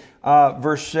thing,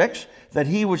 verse 6, that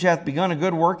he which hath begun a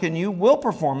good work in you will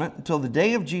perform it until the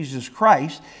day of Jesus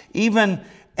Christ, even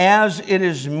as it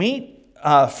is meet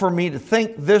for me to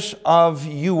think this of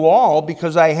you all,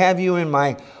 because I have you in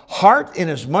my heart,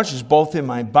 inasmuch as both in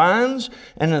my bonds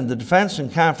and in the defense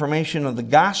and confirmation of the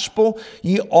gospel,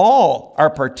 ye all are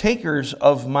partakers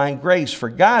of my grace. For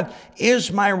God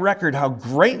is my record, how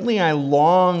greatly I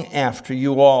long after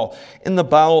you all in the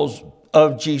bowels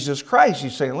of Jesus Christ.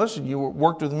 He's saying, listen, you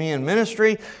worked with me in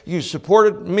ministry. You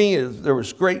supported me. There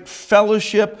was great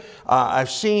fellowship.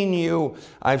 I've seen you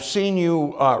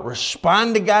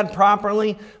respond to God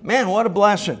properly. Man, what a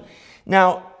blessing.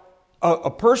 Now, a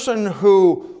person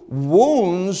who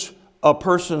wounds a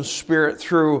person's spirit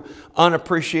through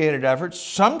unappreciated efforts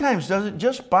sometimes does it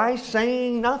just by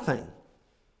saying nothing.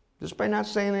 Just by not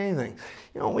saying anything.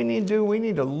 We need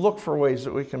to look for ways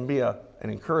that we can be an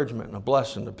encouragement and a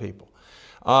blessing to people.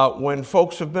 When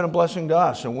folks have been a blessing to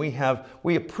us and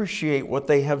we appreciate what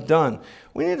they have done,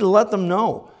 we need to let them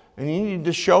know, and you need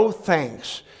to show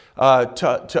thanks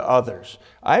to others.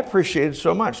 I appreciated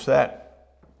so much that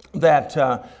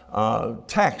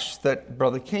text that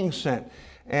Brother King sent,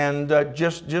 And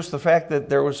just the fact that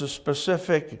there was a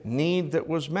specific need that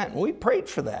was met. And we prayed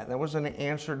for that. That was an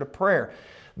answer to prayer.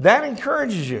 That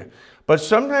encourages you. But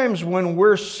sometimes when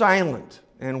we're silent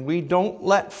and we don't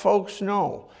let folks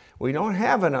know, we don't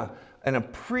have an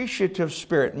appreciative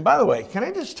spirit. And by the way, can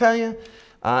I just tell you,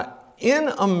 in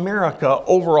America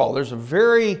overall, there's a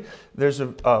very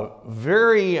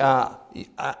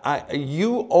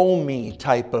you owe me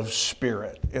type of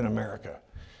spirit in America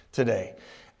today.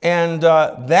 And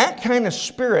that kind of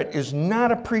spirit is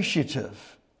not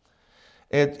appreciative.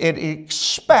 It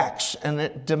expects and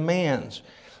it demands.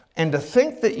 And to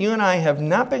think that you and I have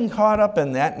not been caught up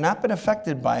in that, not been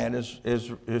affected by it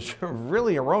is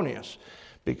really erroneous.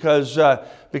 Because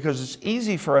it's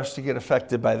easy for us to get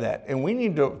affected by that. And we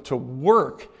need to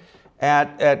work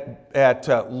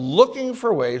at looking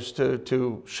for ways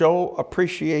to show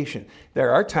appreciation.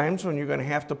 There are times when you're going to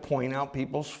have to point out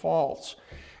people's faults.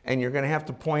 And you're going to have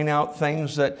to point out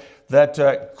things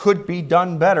that could be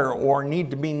done better or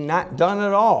need to be not done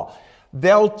at all.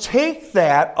 They'll take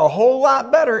that a whole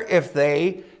lot better if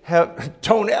they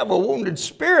don't have a wounded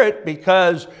spirit,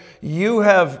 because you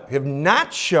have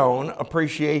not shown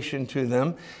appreciation to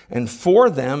them and for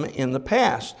them in the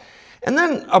past. And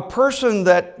then a person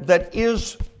that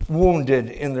is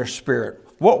wounded in their spirit,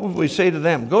 what would we say to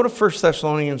them? Go to 1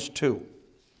 Thessalonians 2.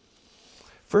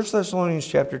 1 Thessalonians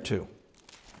chapter 2.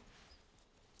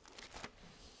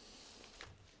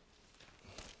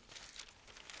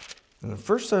 In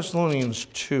 1 Thessalonians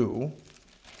 2,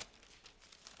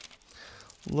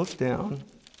 look down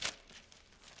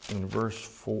in verse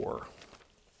 4.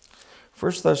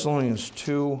 1 Thessalonians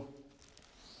 2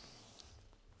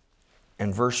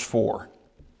 and verse 4.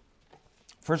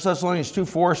 1 Thessalonians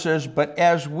 2:4 says, "But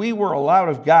as we were allowed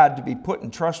of God to be put in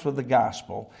trust with the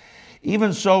gospel,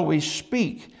 even so we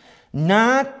speak,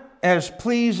 not as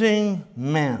pleasing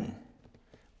men,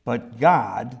 but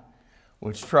God,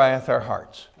 which trieth our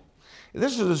hearts."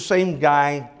 This is the same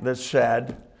guy that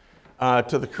said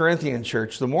to the Corinthian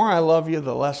church, "The more I love you,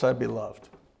 the less I be loved."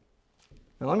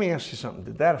 Now let me ask you something.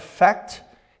 Did that affect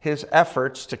his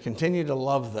efforts to continue to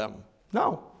love them?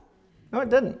 No. No, it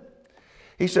didn't.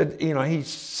 He said, he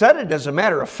said it as a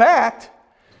matter of fact,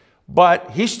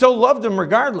 but he still loved them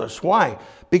regardless. Why?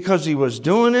 Because he was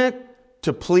doing it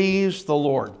to please the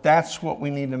Lord. That's what we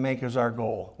need to make as our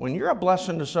goal. When you're a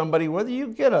blessing to somebody, whether you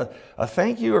get a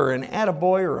thank you or an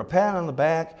attaboy or a pat on the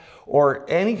back or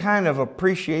any kind of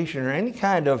appreciation or any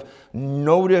kind of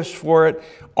notice for it,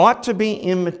 ought to be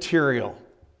immaterial.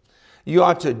 You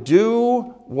ought to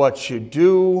do what you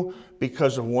do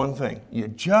because of one thing. You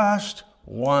just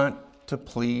want to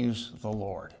please the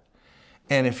Lord.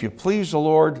 And if you please the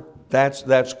Lord,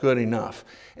 that's good enough.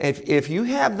 If you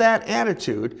have that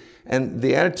attitude, and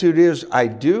the attitude is, I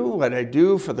do what I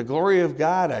do for the glory of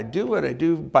God, I do what I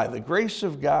do by the grace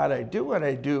of God, I do what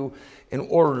I do in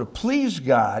order to please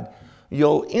God,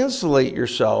 you'll insulate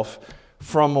yourself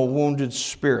from a wounded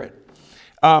spirit.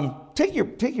 Take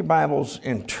your Bibles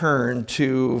and turn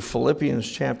to Philippians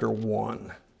chapter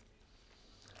 1.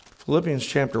 Philippians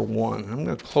chapter 1. I'm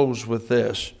going to close with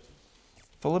this.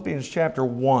 Philippians chapter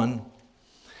 1. I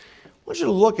want you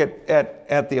to look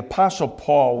at the Apostle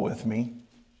Paul with me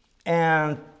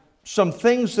and some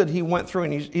things that he went through.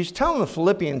 And he's telling the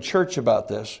Philippian church about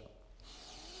this.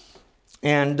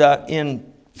 And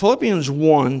in Philippians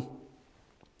 1,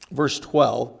 verse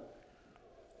 12,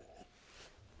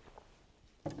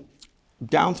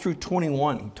 down through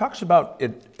 21, he talks about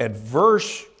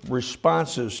adverse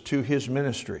responses to his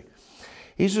ministry.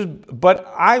 He says,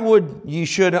 "But I would ye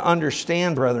should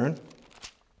understand, brethren,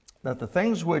 that the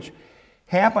things which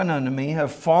happen unto me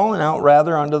have fallen out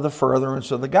rather unto the furtherance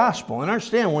of the gospel." And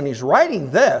understand, when he's writing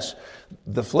this,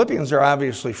 the Philippians are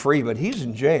obviously free, but he's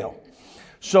in jail.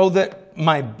 "So that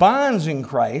my bonds in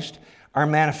Christ are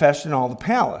manifest in all the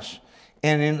palace,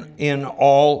 and in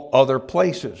all other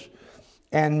places.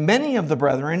 And many of the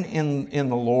brethren in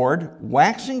the Lord,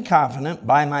 waxing confident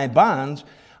by my bonds,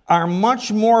 are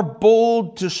much more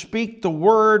bold to speak the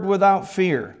word without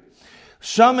fear.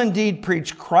 Some indeed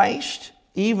preach Christ,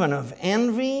 even of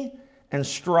envy and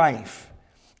strife,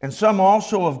 and some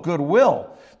also of goodwill.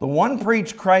 The one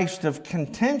preached Christ of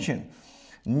contention,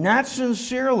 not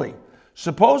sincerely,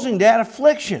 supposing to add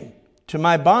affliction to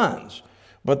my bonds,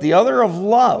 but the other of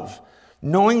love,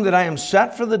 knowing that I am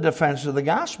set for the defense of the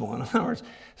gospel." In other words,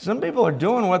 some people are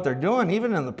doing what they're doing,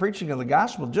 even in the preaching of the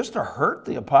gospel, just to hurt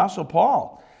the Apostle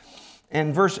Paul.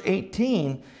 In verse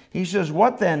 18, he says,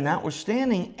 "What then,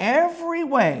 notwithstanding every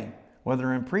way,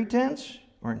 whether in pretense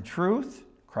or in truth,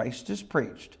 Christ is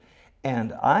preached,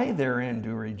 and I therein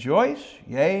do rejoice,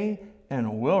 yea,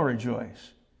 and will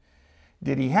rejoice."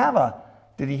 Did he have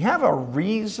Did he have a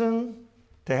reason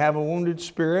to have a wounded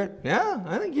spirit? Yeah,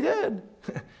 I think he did.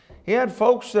 He had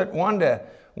folks that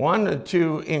wanted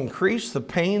to increase the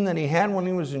pain that he had when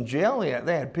he was in jail. They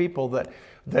had people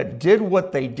that did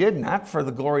what they did, not for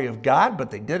the glory of God, but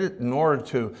they did it in order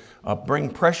to bring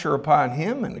pressure upon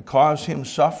him and to cause him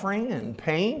suffering and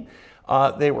pain.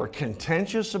 They were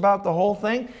contentious about the whole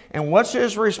thing. And what's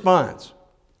his response?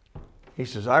 He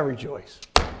says, I rejoice.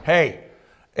 Hey,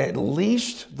 at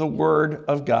least the word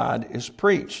of God is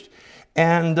preached.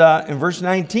 And in verse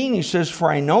 19, he says, for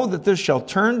I know that this shall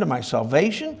turn to my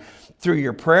salvation through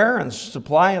your prayer and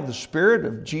supply of the Spirit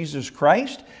of Jesus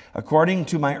Christ, according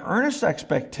to my earnest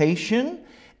expectation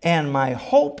and my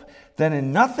hope that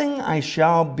in nothing I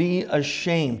shall be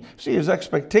ashamed. See, his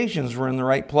expectations were in the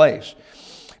right place.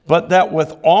 But that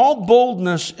with all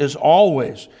boldness as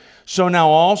always, so now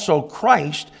also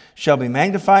Christ shall be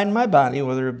magnified in my body,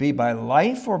 whether it be by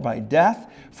life or by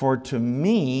death, for to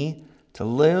me to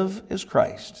live is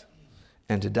Christ,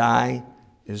 and to die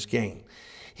is gain.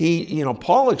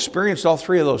 Paul experienced all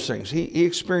three of those things. He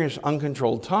experienced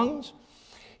uncontrolled tongues,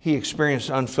 he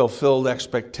experienced unfulfilled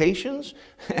expectations,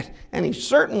 and he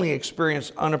certainly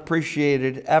experienced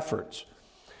unappreciated efforts.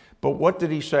 But what did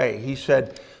he say? He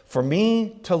said, for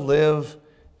me to live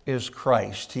is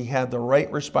Christ. He had the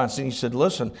right response. And he said,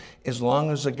 listen, as long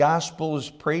as the gospel is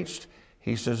preached,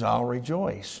 he says, I'll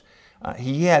rejoice.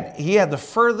 He had the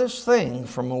furthest thing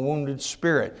from a wounded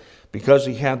spirit because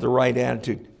he had the right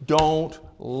attitude. Don't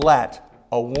let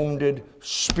a wounded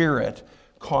spirit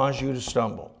cause you to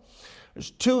stumble.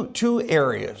 There's two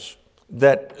areas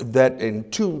that in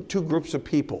two groups of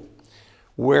people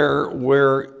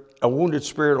where a wounded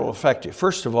spirit will affect you.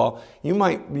 First of all, you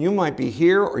might be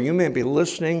here or you may be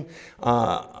listening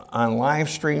on live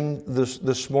stream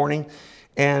this morning,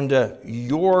 and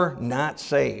you're not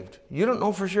saved. You don't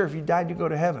know for sure if you died to go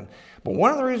to heaven. But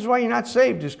one of the reasons why you're not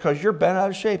saved is because you're bent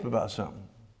out of shape about something.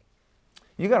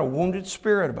 You got a wounded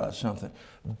spirit about something.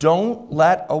 Don't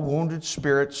let a wounded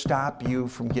spirit stop you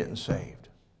from getting saved.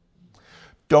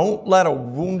 Don't let a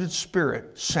wounded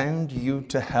spirit send you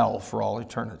to hell for all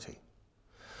eternity.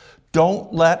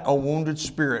 Don't let a wounded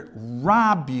spirit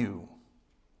rob you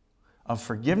of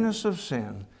forgiveness of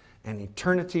sin and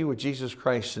eternity with Jesus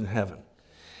Christ in heaven.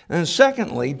 And then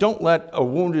secondly, don't let a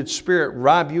wounded spirit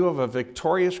rob you of a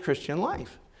victorious Christian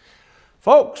life.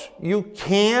 Folks, you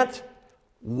can't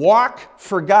walk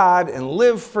for God and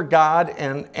live for God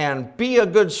and be a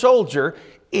good soldier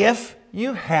if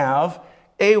you have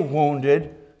a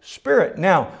wounded spirit.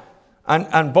 Now,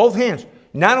 on both hands,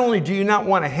 not only do you not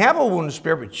want to have a wounded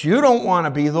spirit, but you don't want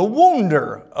to be the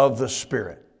wounder of the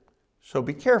spirit. So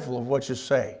be careful of what you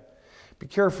say. Be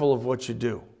careful of what you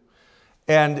do.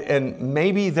 And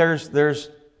maybe there's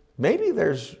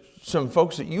some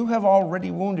folks that you have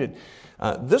already wounded.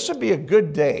 This would be a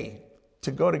good day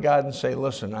to go to God and say,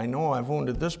 listen, I know I've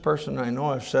wounded this person. I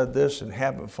know I've said this and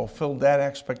haven't fulfilled that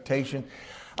expectation.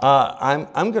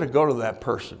 I'm going to go to that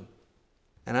person.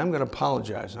 And I'm going to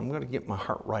apologize. I'm going to get my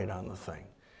heart right on the thing.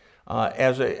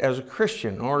 As a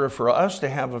Christian, in order for us to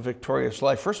have a victorious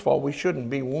life, first of all, we shouldn't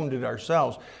be wounded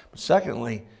ourselves. But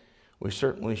secondly, we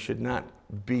certainly should not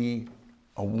be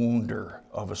a wounder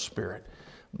of a spirit.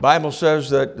 The Bible says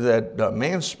that a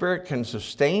man's spirit can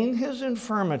sustain his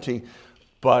infirmity,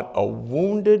 but a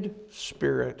wounded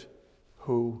spirit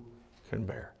who can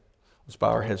bear? Let's bow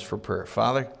our heads for prayer.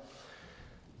 Father,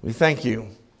 we thank you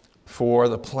for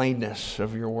the plainness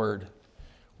of your word.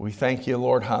 We thank you,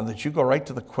 Lord, how that you go right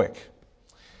to the quick.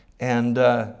 And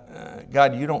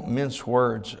God, you don't mince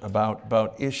words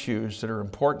about issues that are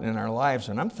important in our lives.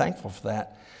 And I'm thankful for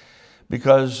that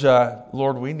because,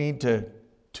 Lord, we need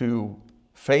to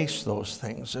face those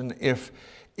things. And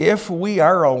if we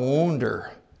are a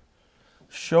wounder,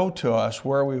 show to us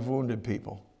where we've wounded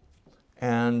people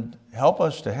and help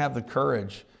us to have the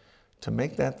courage to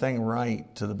make that thing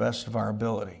right to the best of our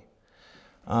ability.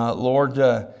 Lord,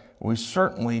 we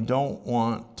certainly don't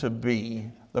want to be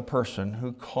the person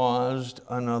who caused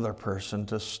another person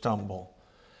to stumble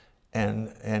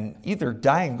and either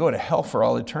die and go to hell for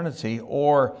all eternity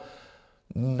or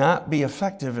not be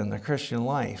effective in the Christian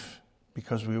life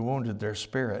because we wounded their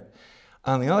spirit.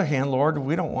 On the other hand, Lord,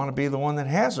 we don't want to be the one that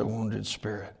has a wounded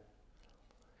spirit.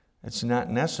 It's not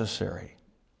necessary.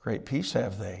 Great peace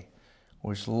have they,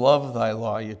 which love thy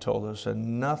law, you told us,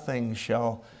 and nothing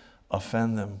shall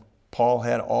offend them. Paul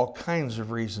had all kinds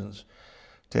of reasons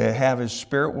to have his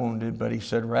spirit wounded, but he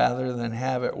said rather than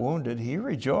have it wounded, he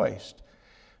rejoiced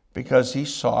because he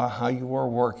saw how you were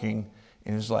working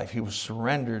in his life. He was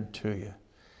surrendered to you.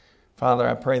 Father,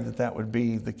 I pray that that would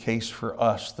be the case for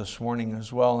us this morning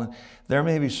as well. And there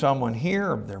may be someone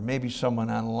here, there may be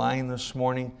someone online this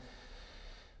morning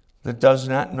that does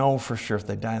not know for sure if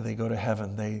they die, they go to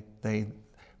heaven.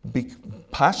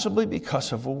 Possibly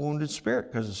because of a wounded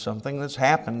spirit, because of something that's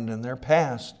happened in their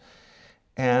past.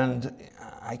 And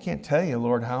I can't tell you,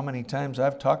 Lord, how many times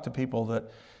I've talked to people that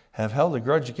have held a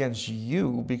grudge against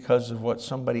you because of what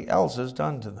somebody else has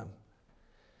done to them.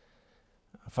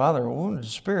 Father, a wounded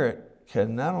spirit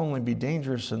can not only be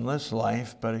dangerous in this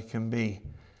life, but it can be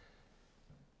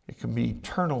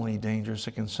eternally dangerous.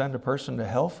 It can send a person to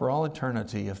hell for all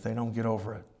eternity if they don't get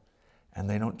over it and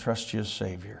they don't trust you as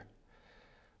Savior.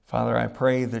 Father, I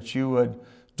pray that you would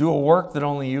do a work that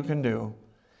only you can do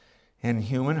in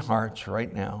human hearts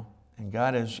right now. And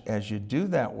God, as you do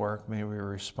that work, may we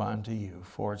respond to you.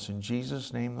 For it's in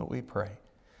Jesus' name that we pray.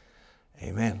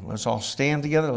 Amen. Let's all stand together.